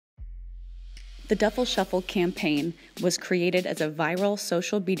The Duffle Shuffle campaign was created as a viral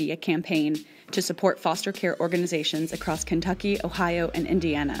social media campaign to support foster care organizations across Kentucky, Ohio, and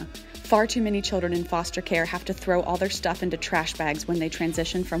Indiana. Far too many children in foster care have to throw all their stuff into trash bags when they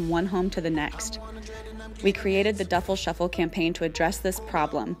transition from one home to the next. We created the Duffle Shuffle campaign to address this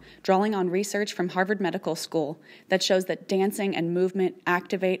problem, drawing on research from Harvard Medical School that shows that dancing and movement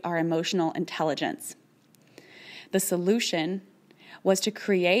activate our emotional intelligence. The solution was to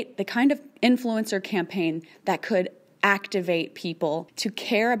create the kind of influencer campaign that could activate people to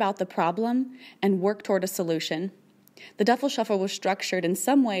care about the problem and work toward a solution. The Duffle Shuffle was structured in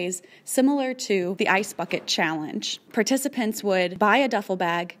some ways similar to the Ice Bucket Challenge. Participants would buy a duffel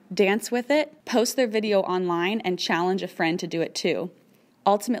bag, dance with it, post their video online, and challenge a friend to do it too.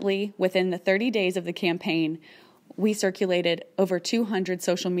 Ultimately, within the 30 days of the campaign, we circulated over 200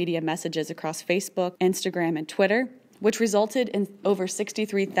 social media messages across Facebook, Instagram, and Twitter, which resulted in over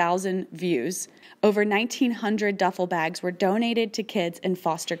 63,000 views. Over 1,900 duffel bags were donated to kids in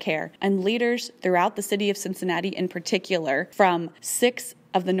foster care, and leaders throughout the city of Cincinnati in particular, from 6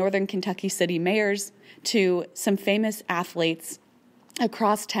 of the Northern Kentucky city mayors to some famous athletes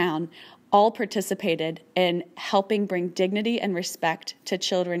across town, all participated in helping bring dignity and respect to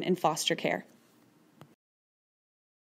children in foster care.